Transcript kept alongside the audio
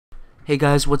Hey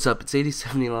guys, what's up? It's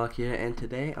 8070 Lock here, and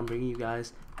today I'm bringing you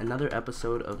guys another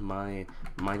episode of my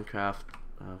Minecraft,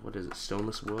 what is it,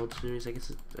 Stoneless World series, I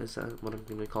guess is that what I'm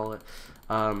going to call it.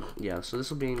 Yeah, so this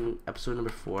will be in episode number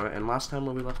 4, and last time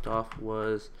where we left off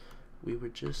was, we were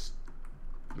just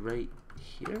right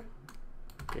here?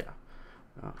 Yeah.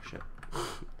 Oh, shit.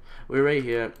 We were right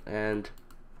here, and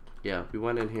yeah, we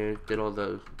went in here, did all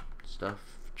the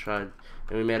stuff, tried,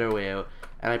 and we made our way out.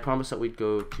 And I promised that we'd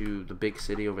go to the big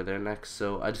city over there next,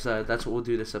 so I decided that's what we'll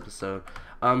do this episode.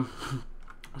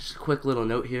 Just a quick little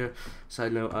note here,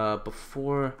 side note,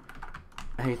 before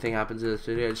anything happens in this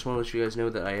video, I just want to let you guys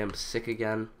know that I am sick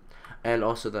again, and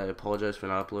also that I apologize for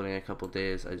not uploading a couple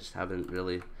days. I just haven't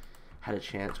really had a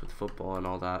chance with football and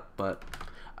all that, but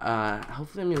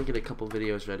hopefully I'm going to get a couple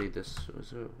videos ready. This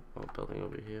was a building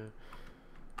over here.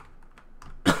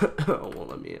 Oh, won't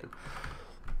let me in.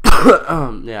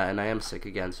 Yeah, and I am sick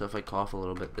again, so if I cough a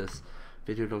little bit, this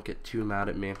video don't get too mad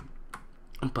at me.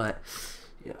 But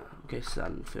yeah, okay,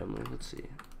 sad and family. Let's see.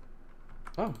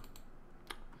 Oh,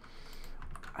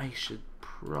 I should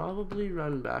probably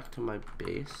run back to my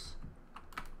base.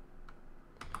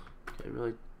 Okay,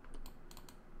 really.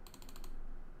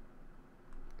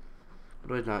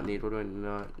 What do I not need? What do I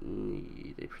not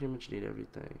need? I pretty much need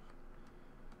everything.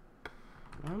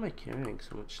 Why am I carrying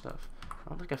so much stuff? I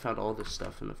don't think I found all this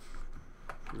stuff in the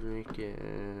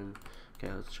freaking...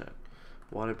 Okay, let's check.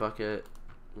 Water bucket.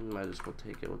 Might as well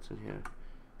take it. What's in here?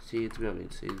 Seeds. We don't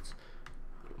need seeds.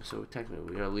 So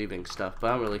technically we are leaving stuff, but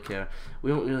I don't really care.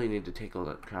 We don't really need to take all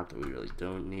that crap that we really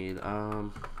don't need.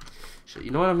 Shit,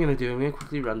 you know what I'm gonna do? I'm gonna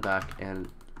quickly run back and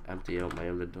empty out my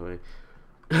inventory.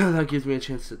 That gives me a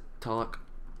chance to talk.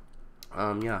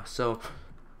 Yeah, so...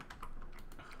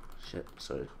 Shit,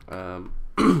 sorry.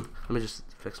 Let me just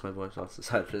fix my voice off the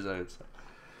side for a second.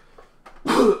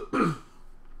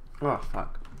 Oh,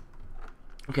 fuck.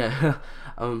 Okay,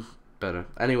 better.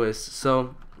 Anyways,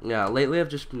 so, yeah, lately I've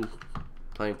just been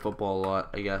playing football a lot,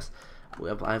 I guess.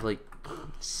 I have like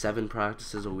 7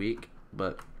 practices a week,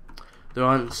 but they're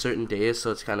on certain days,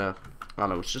 so it's kind of, I don't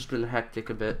know, it's just been hectic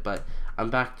a bit, but I'm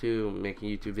back to making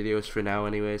YouTube videos for now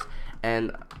anyways,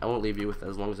 and I won't leave you with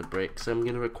as long as a break, so I'm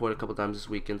going to record a couple times this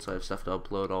weekend, so I have stuff to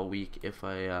upload all week if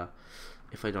I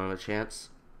don't have a chance.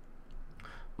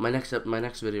 My next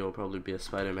video will probably be a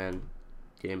Spider-Man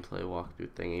gameplay walkthrough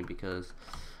thingy, because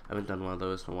I haven't done one of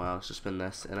those in a while. It's just been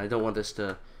this, and I don't want this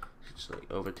to just like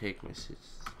overtake my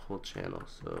whole channel,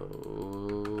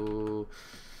 so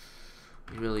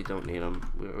we really don't need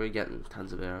them. We're getting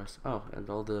tons of arrows. Oh, and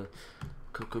all the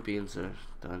cocoa beans are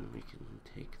done. We can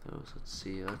take those. Let's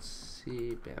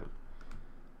see. Bam.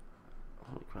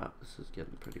 Holy crap, this is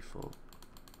getting pretty full.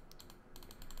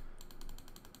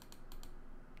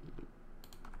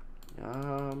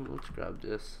 Let's grab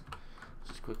this.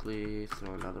 Just quickly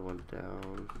throw another one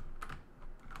down.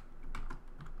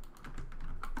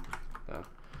 Oh,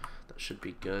 that should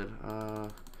be good.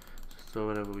 Just throw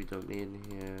whatever we don't need in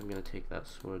here. I'm gonna take that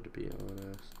sword, to be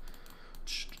honest.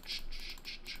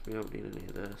 We don't need any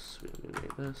of this. We don't need any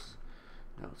of this.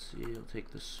 Now let's see. I'll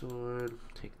take the sword.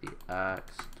 Take the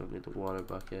axe. Don't need the water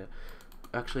bucket.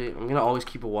 Actually, I'm gonna always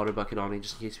keep a water bucket on me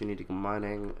just in case we need to go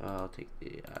mining. I'll take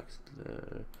the axe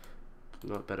there.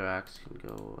 No, better axe can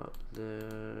go up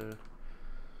there.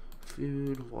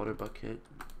 Food, water bucket,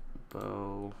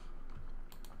 bow.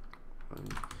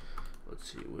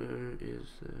 Let's see, where is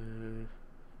there?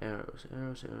 Arrows.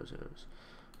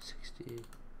 60,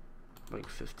 like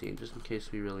 15, just in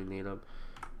case we really need them.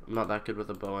 I'm not that good with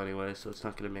a bow anyway, so it's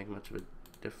not going to make much of a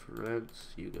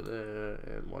difference. You go there,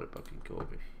 and water bucket can go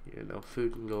over here. No,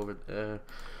 food can go over there.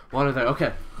 Water there,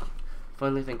 okay.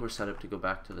 Finally think we're set up to go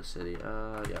back to the city.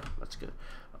 Yeah, that's good.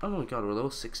 Oh my god, we're level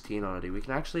 16 already. We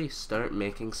can actually start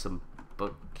making some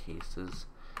bookcases.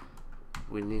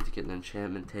 We need to get an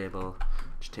enchantment table,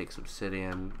 which takes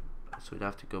obsidian, so we'd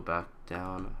have to go back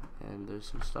down, and there's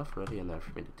some stuff ready in there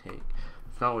for me to take.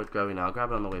 It's not worth grabbing now. I'll grab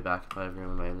it on the way back if I have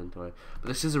room in my inventory. But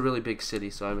this is a really big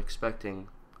city, so I'm expecting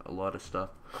a lot of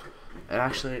stuff. And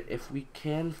actually, if we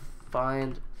can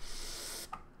find...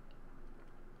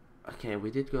 Okay, we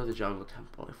did go to the jungle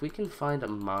temple. If we can find a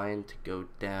mine to go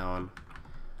down,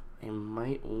 I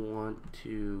might want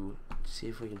to see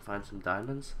if we can find some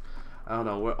diamonds. I don't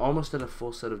know, we're almost at a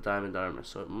full set of diamond armor,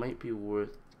 so it might be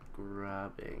worth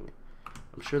grabbing.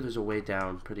 I'm sure there's a way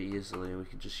down pretty easily, and we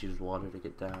could just use water to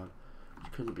get down.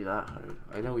 It couldn't be that hard.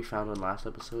 I know we found one last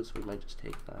episode, so we might just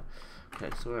take that. Okay,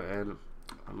 so we're in.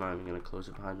 I'm not even going to close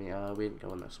it behind me. We didn't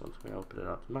go in this one, so we're going to open it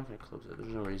up. I'm not going to close it.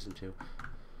 There's no reason to.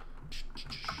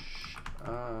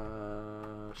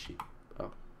 Sheep.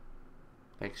 Oh.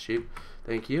 Thanks, sheep.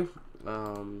 Thank you.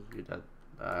 You're dead.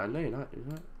 No, you're not. You're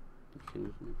not.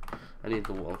 I need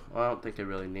the wool. Well, I don't think I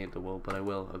really need the wool, but I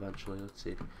will eventually. Let's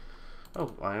see.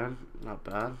 Oh, iron, not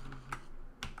bad.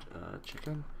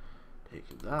 Chicken,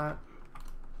 taking that.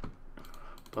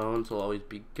 Bones will always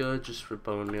be good, just for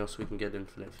bone meal, so we can get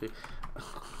infinite food.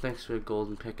 Thanks for a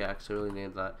golden pickaxe. I really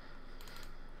need that.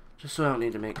 Just so I don't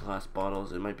need to make glass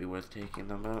bottles. It might be worth taking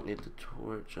them. I don't need the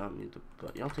torch. I don't need the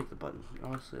button. I'll take the button.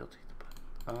 Honestly, I'll take the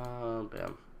button.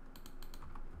 Bam.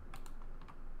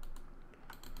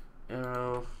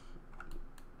 Arrow.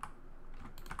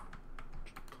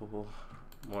 Cool.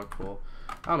 More cool.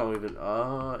 I don't know even.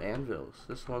 Anvils.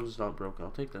 This one's not broken.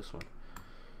 I'll take this one.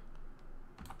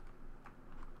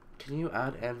 Can you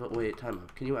add anvil? Wait, time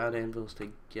out. Can you add anvils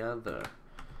together?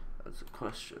 That's a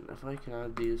question. If I can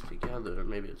add these together,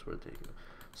 maybe it's worth taking.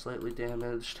 Slightly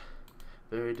damaged.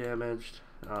 Very damaged.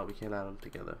 Oh, we can't add them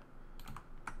together.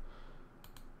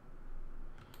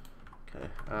 Okay.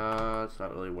 It's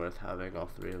not really worth having all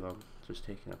three of them. Just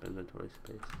taking up inventory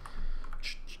space.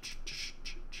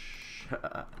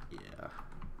 Yeah.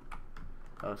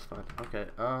 That was fun. Okay.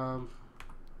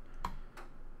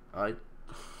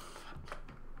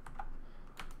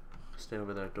 Stay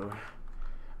over there, door.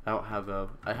 I don't have a.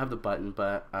 I have the button,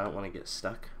 but I don't want to get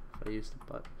stuck if I use the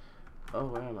button. Oh,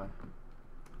 where am I?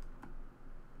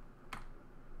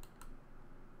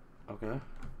 Okay.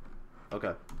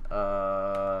 Okay.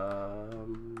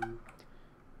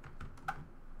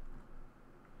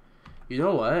 You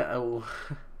know what? I will.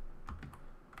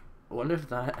 I wonder if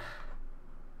that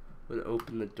would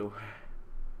open the door.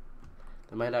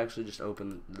 That might actually just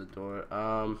open the door.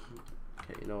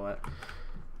 Okay. You know what?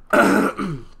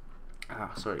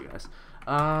 Sorry guys.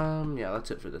 Yeah,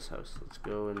 that's it for this house. Let's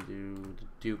go and do the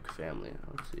Duke family.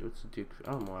 Let's see, what's the Duke?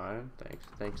 Oh, more iron.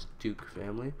 Thanks, Duke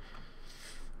family.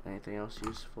 Anything else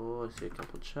useful? I see a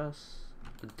couple chests.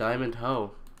 A diamond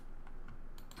hoe.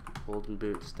 Golden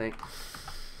boots. Thanks,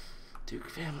 Duke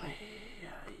family.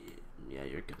 Yeah,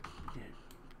 you're good. Yeah.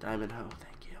 Diamond hoe.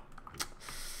 Thank you.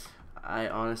 I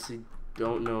honestly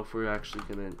don't know if we're actually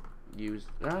gonna use.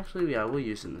 Actually, yeah, we'll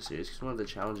use it in the series because one of the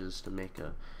challenges is to make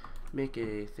a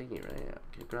thingy, right? Yeah.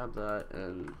 Okay, grab that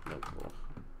and no cool.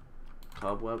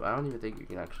 Cobweb. I don't even think you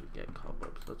can actually get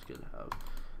cobwebs. So that's good to have.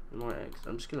 And more eggs.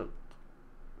 I'm just gonna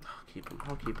keep them.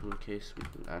 I'll keep them in case we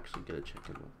can actually get a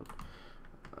chicken with them.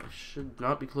 I should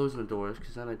not be closing the doors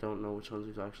because then I don't know which ones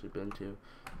we've actually been to.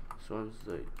 This one's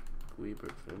the Weber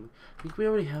family. I think we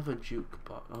already have a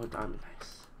jukebox. Oh, diamond,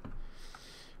 nice.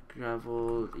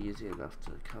 Gravel, easy enough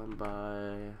to come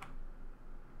by.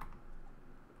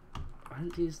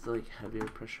 Aren't these like heavier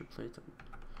pressure plates?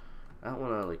 I don't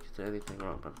want to like say anything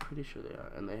wrong, but I'm pretty sure they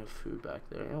are. And they have food back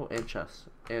there. Oh, and chests,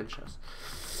 and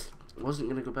chests. Wasn't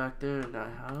gonna go back there. Now,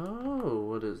 oh,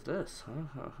 what is this?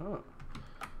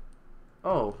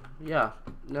 Oh, yeah.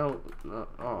 No.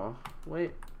 Oh,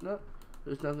 wait. No,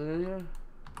 there's nothing in here.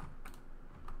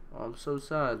 Oh, I'm so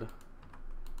sad.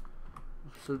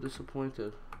 I'm so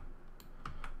disappointed.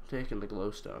 Taking the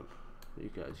glowstone. You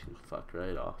guys can fuck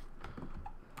right off.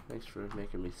 Thanks for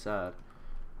making me sad.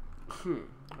 I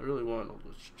really want all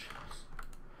those chests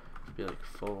to be like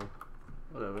full.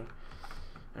 Whatever.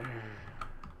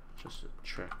 Just a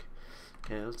trick.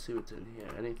 Okay, let's see what's in here.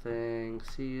 Anything?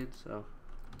 Seeds? Oh,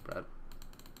 bread.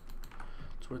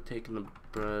 It's worth taking the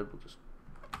bread. We'll just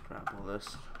grab all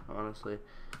this. Honestly,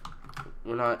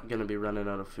 we're not gonna be running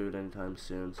out of food anytime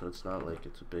soon, so it's not like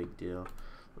it's a big deal.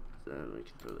 Then we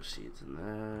can throw the seeds in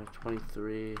there.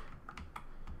 23.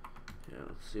 Yeah,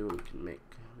 let's see what we can make.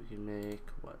 We can make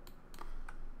what?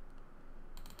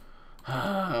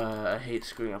 I hate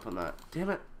screwing up on that.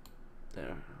 Damn it.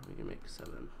 There, we can make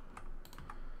 7.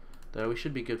 There, we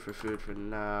should be good for food for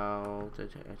now. I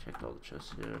checked all the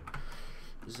chests here.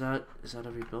 Is that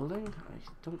every building? I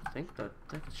don't think that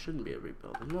shouldn't be every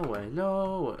building. No way.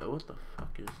 No way. What the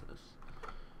fuck is this?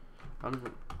 I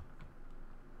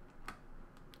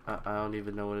don't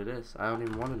even know what it is. I don't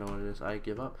even want to know what it is. I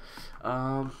give up.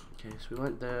 Okay, so we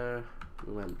went there.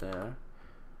 We went there.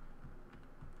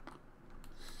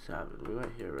 7. We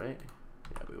went here, right?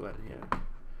 Yeah, we went here. I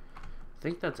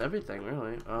think that's everything,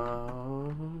 really.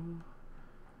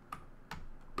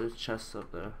 There's chests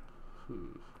up there.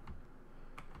 Do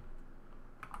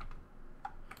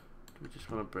we just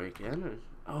want to break in? Or?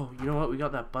 Oh, you know what? We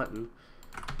got that button.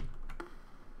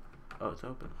 Oh, it's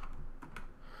open.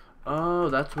 Oh,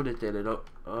 that's what it did.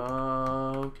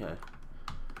 Okay.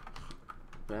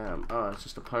 Bam. Oh, it's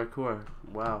just a parkour.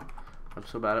 Wow. I'm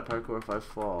so bad at parkour if I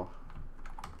fall.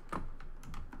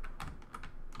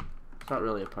 It's not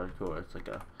really a parkour. It's like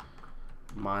a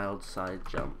mild side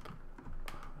jump.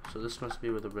 So this must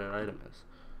be where the rare item is.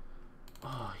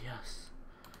 Oh, yes.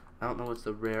 I don't know what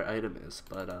the rare item is,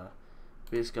 but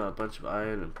We just got a bunch of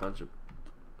iron and a bunch of...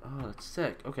 Oh, that's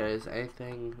sick. Okay, is there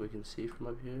anything we can see from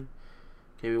up here?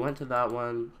 Okay, we went to that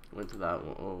one. Went to that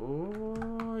one.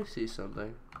 Oh, I see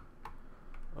something.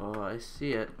 Oh, I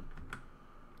see it.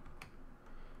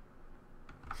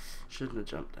 Shouldn't have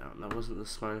jumped down. That wasn't the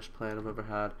smartest plan I've ever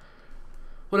had.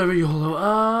 Whatever, YOLO.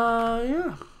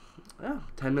 Yeah. Yeah,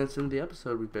 10 minutes into the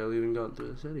episode, we barely even gotten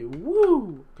through the city.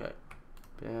 Woo! Okay.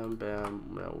 Bam,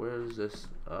 bam. Now, where is this?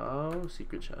 Oh,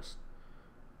 secret chest.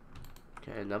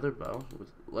 Okay, another bow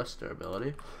with less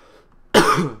durability.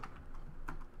 Are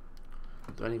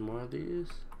there any more of these?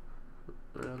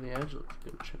 Right on the edge? Let's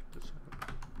go check this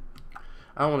out.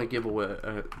 I don't want to give away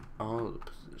all the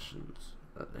positions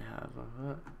that they have on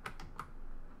that.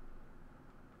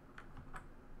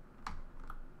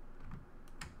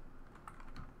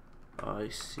 Oh, I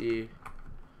see.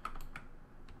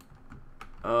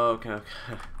 Oh, okay, okay.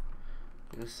 I'm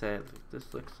gonna say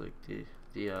this looks like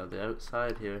the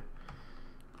outside here.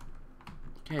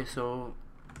 Okay, so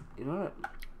you know what?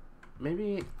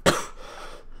 Maybe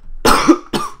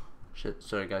shit.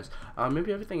 Sorry, guys.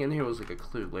 Maybe everything in here was like a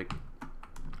clue. Like, I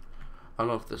don't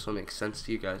know if this will make sense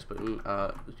to you guys, but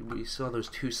we saw those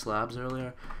 2 slabs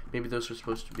earlier. Maybe those were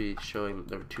supposed to be showing that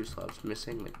there were 2 slabs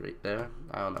missing, like right there.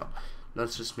 I don't know.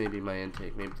 That's just maybe my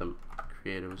intake. Maybe the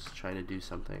creator was trying to do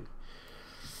something.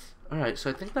 Alright, so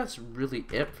I think that's really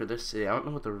it for this city. I don't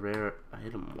know what the rare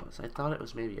item was. I thought it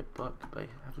was maybe a book, but I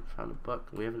haven't found a book.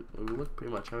 We looked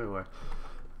pretty much everywhere.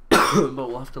 But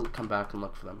we'll have to come back and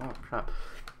look for them. Oh, crap.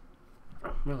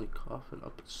 I'm really coughing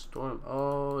up a storm.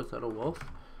 Oh, is that a wolf?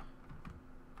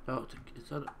 No, is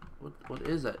that what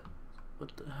is that?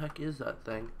 What the heck is that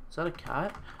thing? Is that a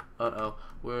cat? Uh-oh.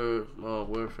 We're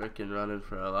freaking running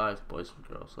for our lives, boys and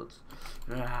girls. Let's...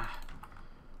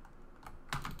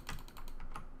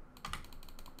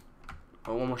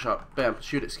 Oh, one more shot. Bam.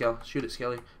 Shoot it, Skelly. Shoot it,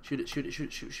 Skelly. Shoot it, shoot it,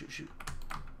 shoot, shoot, shoot, shoot.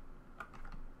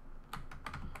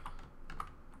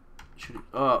 Shoot it.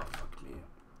 Oh, fuck me.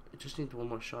 I just need one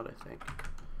more shot, I think.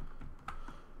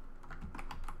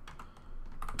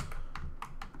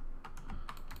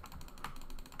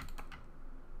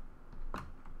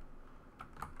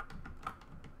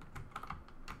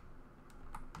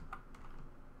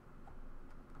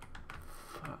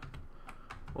 Fuck.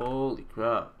 Holy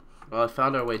crap. Well, I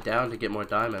found our way down to get more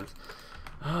diamonds.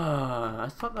 I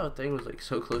thought that thing was like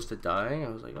so close to dying. I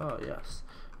was like, oh yes,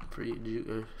 free.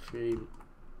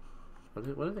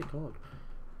 What are they called?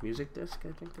 Music disc,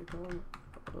 I think they're called.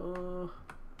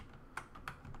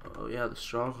 Oh yeah, the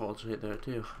stronghold's right there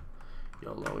too.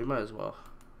 YOLO, we might as well.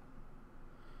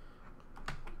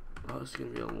 Oh, it's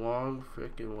gonna be a long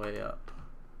freaking way up.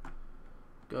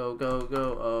 Go, go,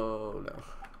 go! Oh no,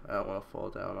 I don't want to fall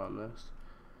down on this.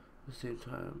 At the same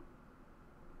time.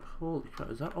 Holy crap,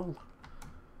 is that all?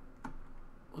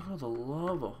 Look at all the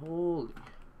lava, holy.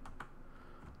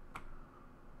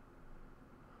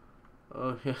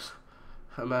 Oh yes,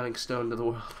 I'm adding stone to the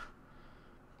world.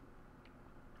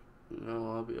 No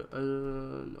lobby,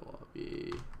 no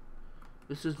lobby.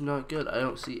 This is not good. I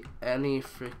don't see any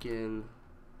freaking...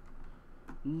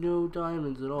 No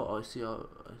diamonds at all. Oh, I see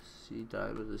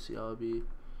diamonds, I see lobby.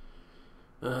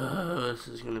 This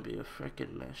is gonna be a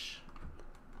freaking mesh.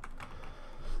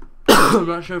 I'm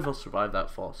not sure if I'll survive that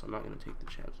fall, so I'm not going to take the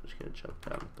chance. I'm just going to jump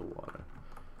down with the water.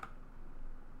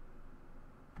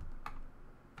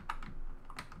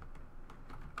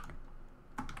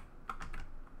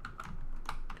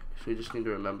 So we just need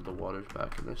to remember the water's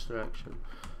back in this direction.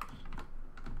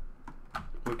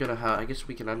 We're going to have, I guess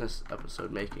we can end this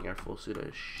episode making our full suit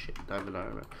of shit diamond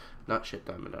armor. Not shit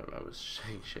diamond armor, I was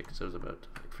saying shit because I was about to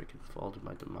like, freaking fall to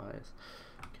my demise.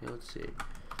 Okay, let's see.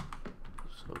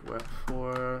 So we're at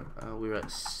 4, we were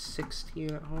at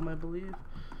 16 at home, I believe.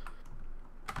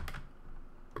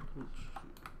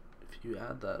 If you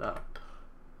add that up,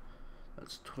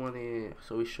 that's 20,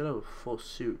 so we should have a full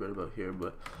suit right about here,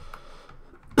 but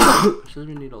should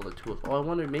we need all the tools? Oh, I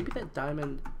wonder, maybe that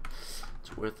diamond,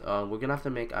 it's worth, we're gonna have to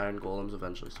make iron golems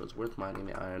eventually, so it's worth mining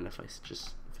the iron if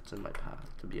it's in my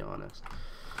path, to be honest.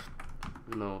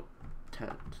 You know,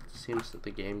 it seems that the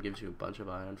game gives you a bunch of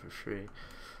iron for free.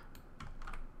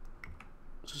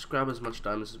 Let's just grab as much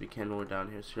diamonds as we can when we're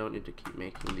down here, so we don't need to keep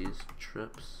making these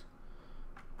trips.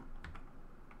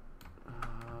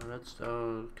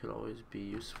 Redstone could always be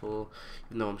useful,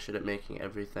 even though I'm shit at making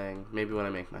everything. Maybe when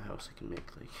I make my house I can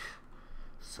make like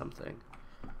something.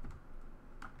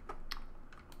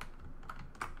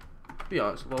 To be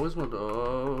honest, I've always wanted to...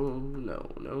 Oh,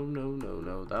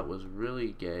 no, that was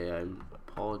really gay. I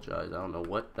apologize. I don't know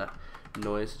what that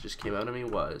noise that just came out of me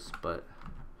was, but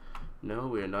no,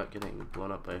 we are not getting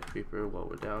blown up by a creeper while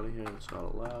we're down here. It's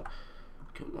not allowed.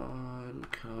 Come on,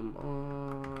 come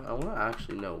on. I want to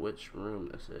actually know which room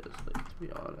this is, like, to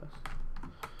be honest.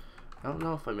 I don't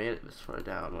know if I made it this far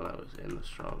down when I was in the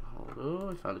stronghold. Oh,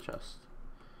 I found a chest.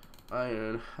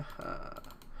 Iron. I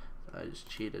just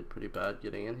cheated pretty bad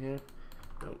getting in here.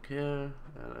 Don't care.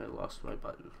 And I lost my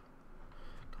button.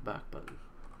 Come back button.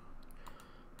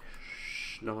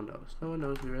 Shh, no one knows. No one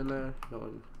knows you're in there. No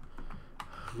one.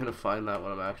 I'm gonna find that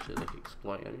when I'm actually like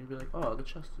exploring. I'm gonna be like, oh, the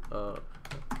chest. Yeah.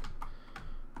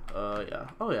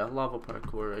 Oh yeah, lava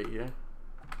parkour right here.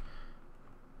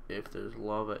 If there's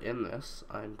lava in this,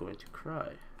 I'm going to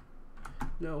cry.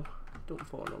 No, don't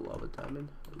fall in a lava diamond.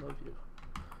 I love you.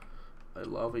 I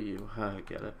love you. I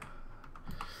get it.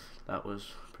 That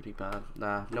was pretty bad.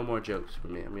 Nah, no more jokes for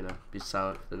me. I'm gonna be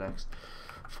silent for the next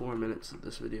 4 minutes that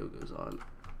this video goes on.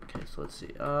 Okay, so let's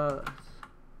see.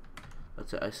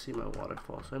 That's it. I see my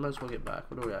waterfall, so I might as well get back.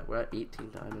 What are we at? We're at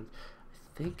 18 diamonds. I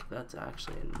think that's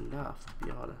actually enough, to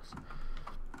be honest.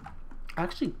 I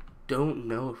actually don't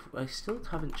know if I still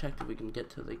haven't checked if we can get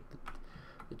to like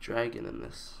the dragon in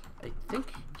this. I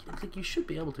think you should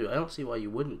be able to. I don't see why you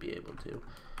wouldn't be able to.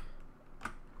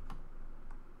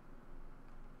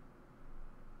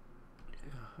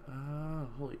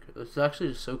 Holy crap. It's actually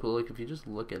just so cool. Like, if you just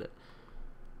look at it.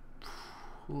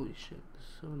 Holy shit. It's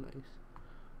so nice.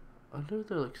 Under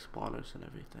the, like, spawners and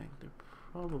everything, there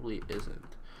probably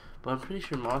isn't. But I'm pretty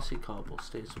sure mossy cobble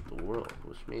stays with the world,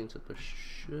 which means that there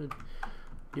should...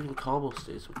 Even cobble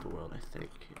stays with the world, I think.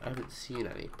 I haven't seen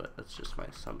any, but that's just my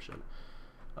assumption.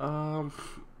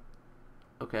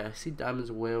 Okay, I see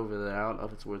diamonds way over there. I don't know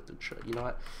if it's worth the trip. You know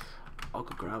what? I'll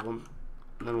go grab them.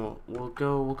 And then we'll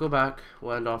go back.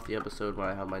 We'll end off the episode when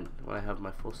I have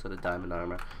my full set of diamond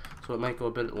armor. So it might go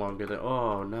a bit longer than.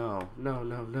 Oh no.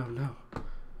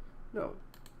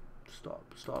 Stop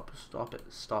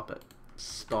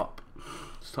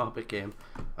it, game.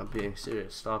 I'm being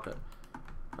serious. Stop it.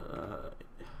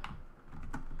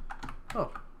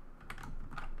 Oh.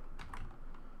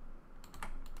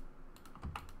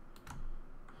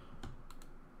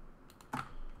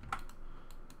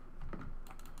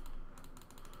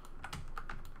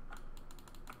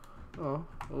 Oh,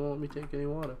 it won't let me take any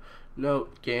water. No,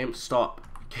 game, stop.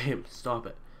 Game, stop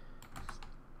it.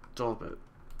 Stop it.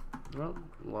 Well,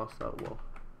 lost that wall.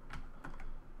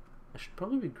 I should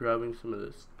probably be grabbing some of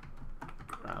this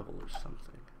gravel or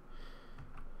something.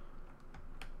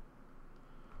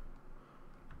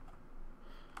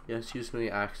 Yes, use my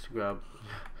axe to grab.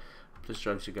 This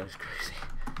drives you guys crazy.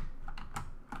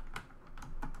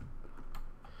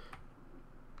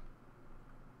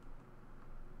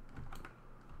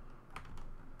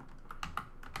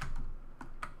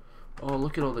 Oh,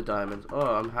 look at all the diamonds.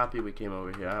 Oh, I'm happy we came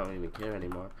over here. I don't even care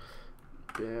anymore.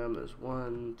 Bam, there's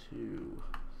 1, 2,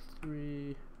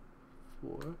 3,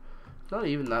 4. It's not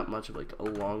even that much of like a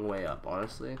long way up,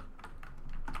 honestly.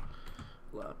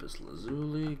 Lapis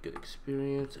lazuli, good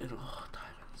experience, and oh,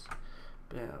 diamonds.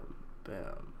 Bam,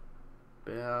 bam,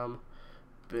 bam,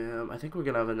 bam. I think we're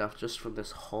gonna have enough just from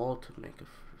this haul to make a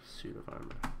suit of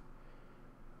armor.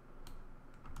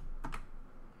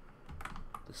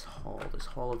 This haul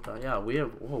of diamonds. Yeah, we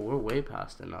have. Oh, we're way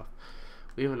past enough.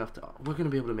 We have enough to. We're gonna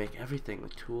be able to make everything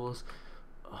with tools.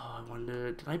 Oh, I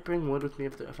wonder. Did I bring wood with me?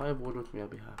 If I have wood with me, I'll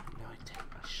be happy. No, I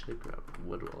didn't. I should have grabbed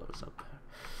wood while I was up there.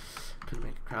 Could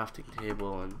make a crafting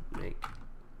table and make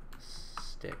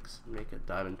sticks, and make a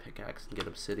diamond pickaxe and get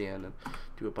obsidian and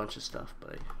do a bunch of stuff,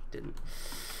 but I didn't.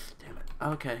 Damn it.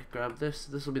 Okay, grab this.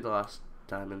 This will be the last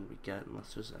diamond we get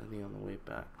unless there's any on the way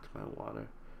back to my water.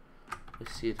 I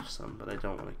see there's some, but I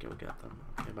don't want to go get them.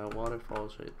 Okay, my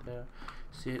waterfall's right there.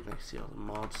 See it? And I see all the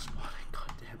mobs spawning.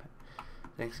 God damn it.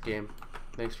 Thanks, game.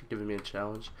 Thanks for giving me a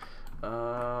challenge.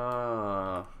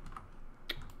 Yeah,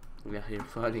 you're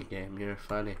funny, game. You're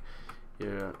funny.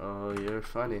 You're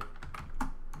funny.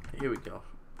 Here we go.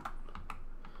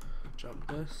 Jump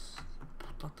this.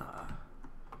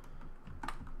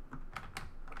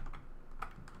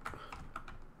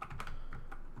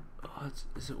 Oh,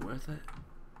 is it worth it?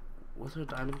 What's our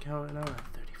diamond count right now? We're at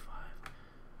 35.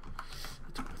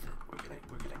 It's worth it. We're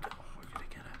gonna go. We're gonna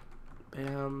get it.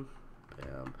 Bam,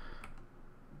 bam,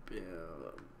 bam,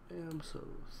 bam. So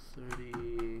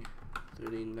 30,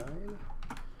 39.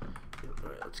 Yep,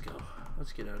 alright, let's go.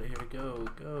 Let's get out of here. Go,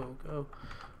 go, go.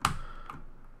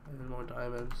 And more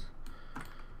diamonds.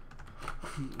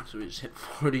 So we just hit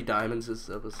 40 diamonds this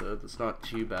episode. That's not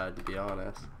too bad, to be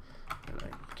honest. And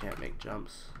I can't make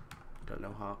jumps. Got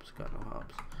no hops. Got no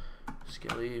hops.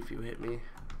 Skelly, if you hit me,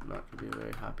 I'm not gonna be a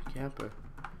very happy camper.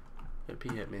 Yep, he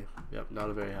hit me. Yep, not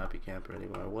a very happy camper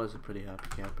anymore. I was a pretty happy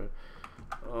camper.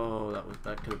 Oh,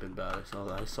 that could have been bad. I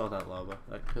saw that lava.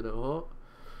 That could have. Oh,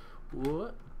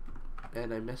 What?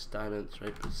 And I missed diamonds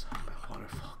right beside my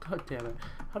waterfall. God damn it.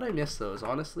 How did I miss those,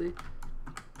 honestly?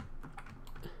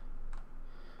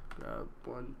 Grab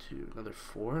 1, 2, another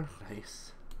 4.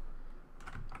 Nice.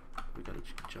 We gotta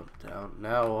jump down.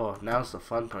 Now, oh, now's the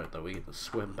fun part though. We get to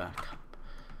swim back up.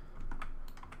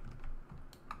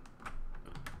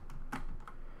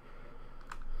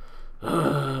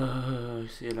 I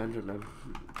see an Enderman.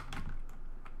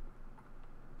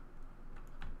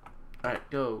 Alright,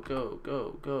 go.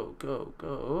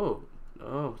 Oh,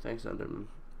 oh, thanks, Enderman.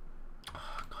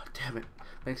 Oh, God damn it.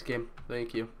 Thanks, game.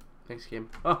 Thank you. Thanks, game.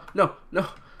 Oh, no.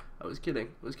 I was kidding.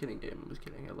 Game. I was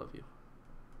kidding. I love you.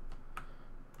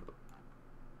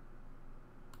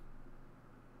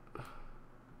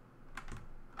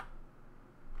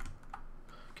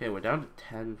 Okay, we're down to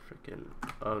 10 freaking.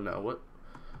 Oh no, what?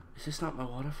 Is this not my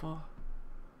waterfall?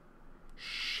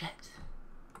 Shit.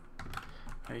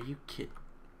 Are you kidding?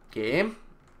 Game?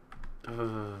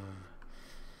 Yep,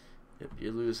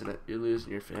 you're losing it. You're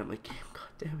losing your family game. God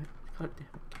damn it.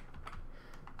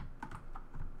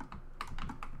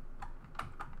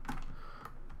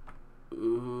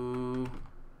 Ooh.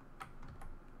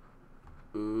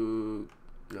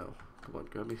 No. Come on,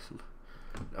 grab me some.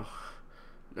 No.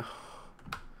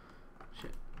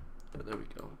 Shit. Oh, there we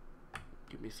go.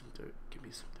 Give me some dirt.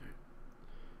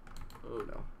 Oh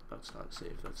no. That's not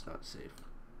safe.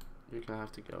 You're gonna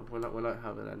have to go. We're not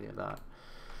having any of that.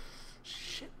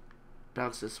 Shit.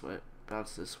 Bounce this way. Come on,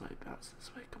 bounce this way.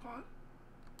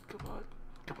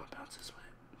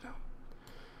 No.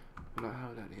 We're not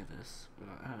having any of this.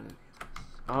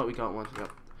 Oh, we got one.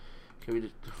 Yep. Can we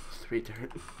just 3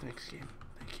 dirt? Thanks, game.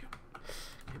 Thank you.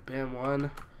 Okay, bam.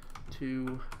 1,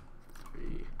 2,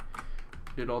 3.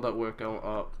 Did all that work out?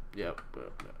 Oh, yep.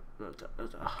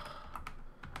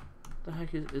 The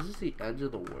heck is this the edge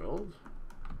of the world?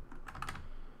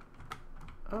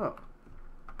 Oh.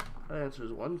 That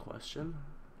answers one question.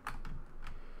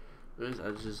 There's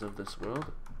edges of this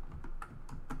world.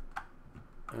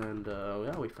 And,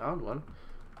 yeah, we found one.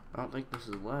 I don't think this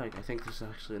is lag. I think this is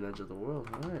actually an edge of the world.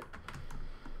 Alright.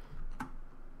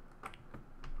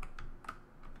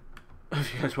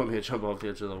 If you guys want me to jump off the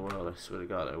edge of the world, I swear to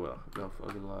God I will. No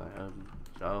fucking lie.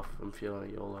 I'm feeling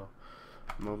a YOLO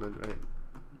moment right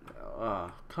now.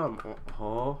 Ah, come on.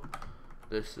 Oh,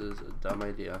 this is a dumb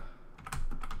idea.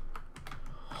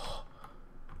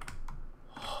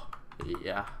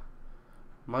 Yeah.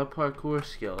 My parkour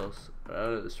skills are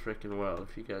out of this freaking world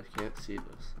if you guys can't see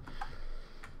this.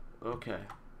 Okay.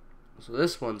 So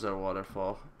this one's our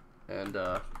waterfall. And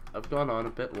I've gone on a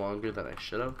bit longer than I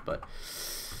should have, but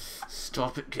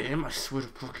stop it, game. I swear to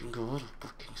fucking God, I'll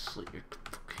fucking slit your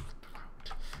fucking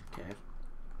throat. Okay.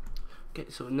 Okay,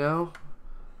 so now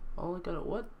all I gotta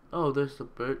what? Oh, there's the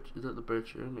birch. Is that the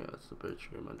birch room? Yeah, it's the birch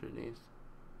room underneath.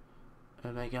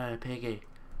 Oh my God, a piggy.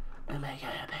 I gotta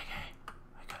hit the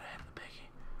piggy.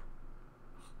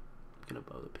 I'm gonna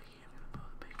bow the piggy. No,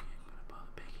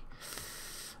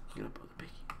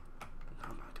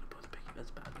 I'm not gonna bow the piggy.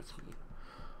 That's bad. That's mean.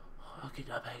 Oh, look at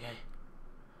that piggy.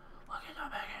 No,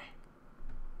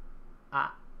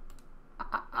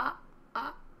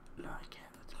 I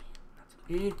can't. That's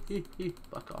mean.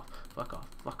 Fuck off.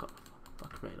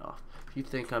 Fuck right off. If you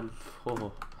think I'm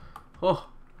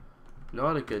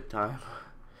not a good time.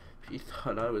 If you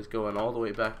thought I was going all the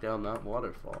way back down that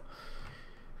waterfall.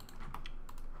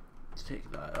 Let's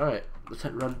take that. Alright, let's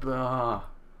run.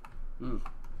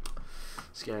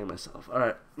 Scaring myself.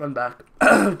 Alright, run back.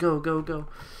 Go.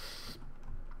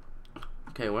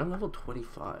 Okay, we're on level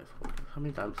 25. How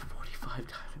many diamonds? 45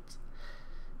 diamonds.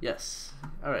 Yes.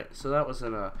 Alright, so that was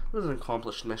an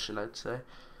accomplished mission, I'd say.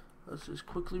 Let's just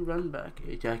quickly run back.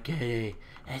 It's a kitty.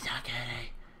 We need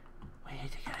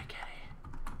to get a kitty.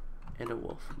 And a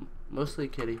wolf. Mostly a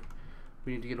kitty.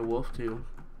 We need to get a wolf too,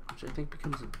 which I think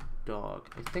becomes a dog.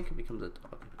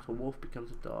 So a wolf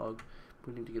becomes a dog.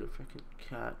 We need to get a freaking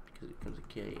cat because it becomes a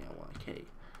kitty. I want a kitty.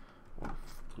 I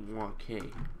want a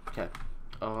kitty. Okay.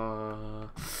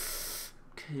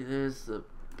 Okay, there's the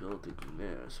building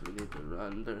there, so we need to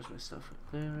run. There's my stuff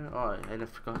right there. Oh, I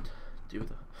forgot to do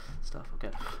the stuff.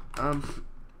 Okay.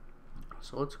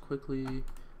 So let's quickly.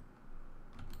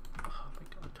 Oh my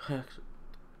God.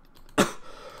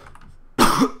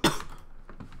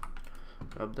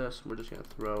 Grab this. We're just gonna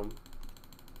throw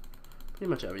pretty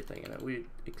much everything in it.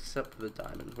 Except for the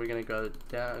diamonds. We're gonna grab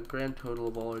a grand total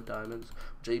of all our diamonds,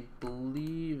 which I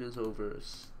believe is over a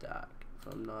stack, if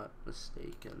I'm not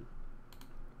mistaken.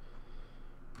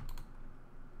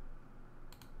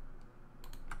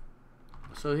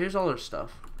 So here's all our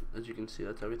stuff. As you can see,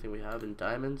 that's everything we have in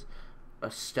diamonds.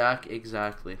 A stack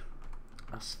exactly.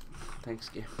 Thanks,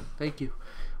 game. Thank you.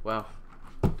 Wow,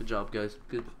 good job, guys.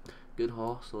 Good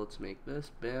haul. So let's make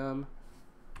this. Bam.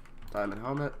 Diamond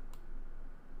helmet.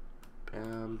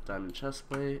 Bam. Diamond chest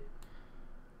plate.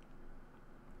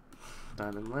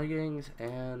 Diamond leggings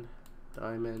and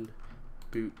diamond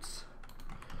boots.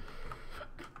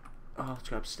 Oh, let's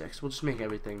grab sticks. We'll just make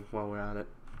everything while we're at it.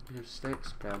 Here's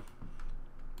sticks. Bam.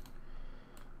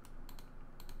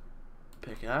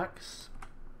 Pickaxe.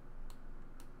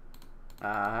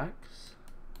 Axe.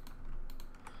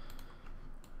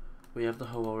 We have the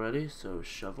hoe already, so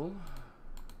shovel.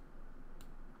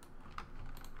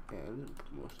 And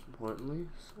most importantly,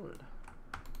 sword.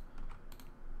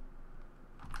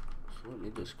 So let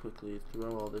me just quickly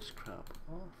throw all this crap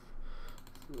off.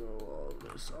 Throw all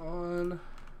this on.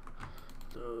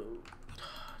 So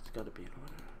it's gotta be in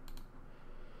order.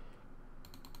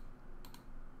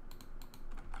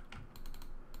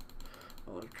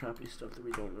 All our crappy stuff that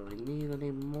we don't really need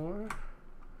anymore.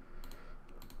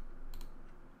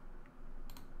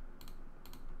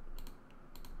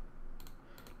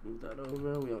 Move that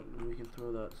over. We can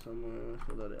throw that somewhere.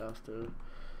 Throw that after.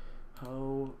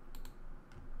 Hoe.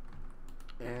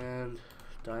 And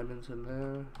diamonds in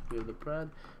there. We have the bread.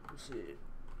 Let's see.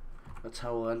 That's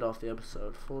how we'll end off the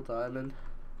episode. Full diamond.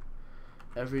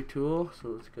 Every tool. So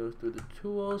let's go through the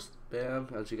tools. Bam.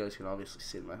 As you guys can obviously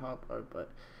see in my hotbar, but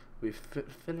we've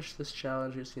finished this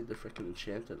challenge. We just need the freaking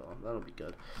enchanted on. That'll be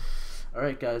good.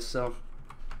 Alright, guys. So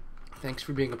thanks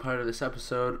for being a part of this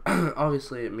episode.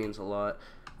 Obviously, it means a lot.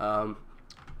 I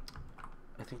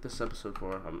think this is episode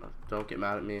 4. Don't get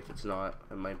mad at me if it's not.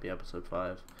 It might be episode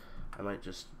 5. I might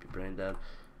just be brain dead.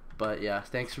 But yeah,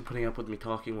 thanks for putting up with me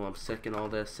talking while I'm sick and all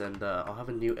this. And I'll have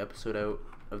a new episode out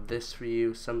of this for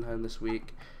you sometime this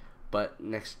week. But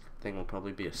next thing will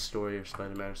probably be a story or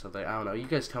Spider-Man or something. I don't know. You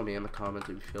guys tell me in the comments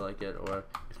if you feel like it. Or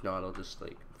if not, I'll just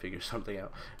like figure something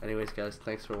out. Anyways, guys,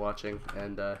 thanks for watching.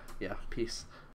 And yeah, peace.